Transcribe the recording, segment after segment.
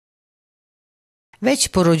Već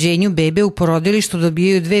po rođenju bebe u porodilištu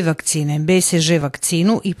dobijaju 2 vakcine, BCG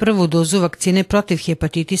vakcinu i prvu dozu vakcine protiv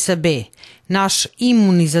hepatitisa B. Naš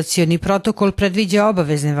imunizacioni protokol predviđa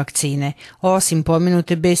obavezne vakcine. Osim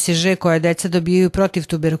pomenute BCG koje deca dobijaju protiv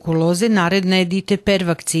tuberkuloze, naredna je DTPR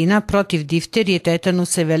vakcina protiv difterije,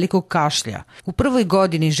 tetanusa i velikog kašlja. U prvoj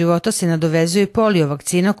godini života se nadovezuje polio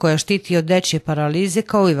vakcina koja štiti od dečje paralize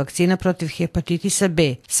kao i vakcina protiv hepatitisa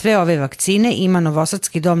B. Sve ove vakcine ima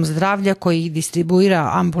Novosadski dom zdravlja koji ih distribuira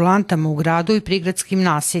ambulantama u gradu i prigradskim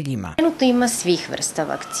naseljima. Trenutno ima svih vrsta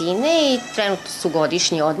vakcine i trenutno su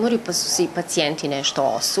godišnji odmori pa su se i pacijenti nešto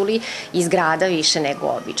osuli iz grada više nego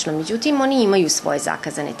obično. Međutim, oni imaju svoje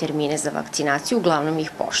zakazane termine za vakcinaciju, uglavnom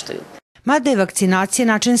ih poštuju. Mada je vakcinacija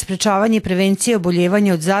način sprečavanja i prevencije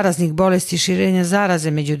oboljevanja od zaraznih bolesti i širenja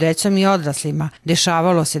zaraze među decom i odraslima,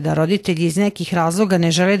 dešavalo se da roditelji iz nekih razloga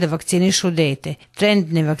ne žele da vakcinišu dete.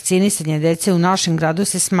 Trend nevakcinisanja dece u našem gradu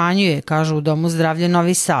se smanjuje, kažu u Domu zdravlja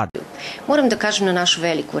Novi Sad. Moram da kažem na našu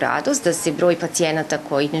veliku radost da se broj pacijenata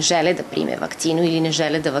koji ne žele da prime vakcinu ili ne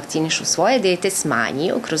žele da vakcinišu svoje dete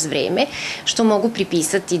smanjio kroz vreme, što mogu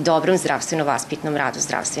pripisati dobrom zdravstveno-vaspitnom radu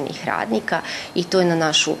zdravstvenih radnika i to je na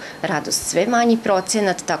našu radost sve manji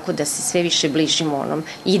procenat, tako da se sve više bližimo onom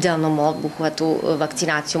idealnom obuhvatu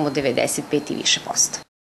vakcinacijom od 95 i više posto.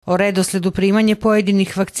 O redosledu primanja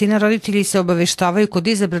pojedinih vakcina roditelji se obaveštavaju kod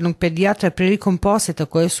izabranog pedijatra prilikom poseta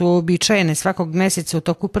koje su uobičajene svakog meseca u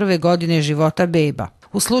toku prve godine života beba.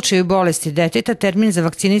 U slučaju bolesti deteta termin za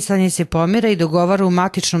vakcinisanje se pomera i dogovara u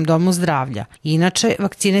matičnom domu zdravlja. Inače,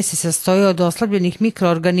 vakcine se sastoje od oslabljenih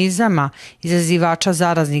mikroorganizama, izazivača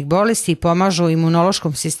zaraznih bolesti i pomažu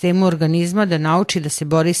imunološkom sistemu organizma da nauči da se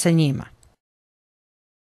bori sa njima.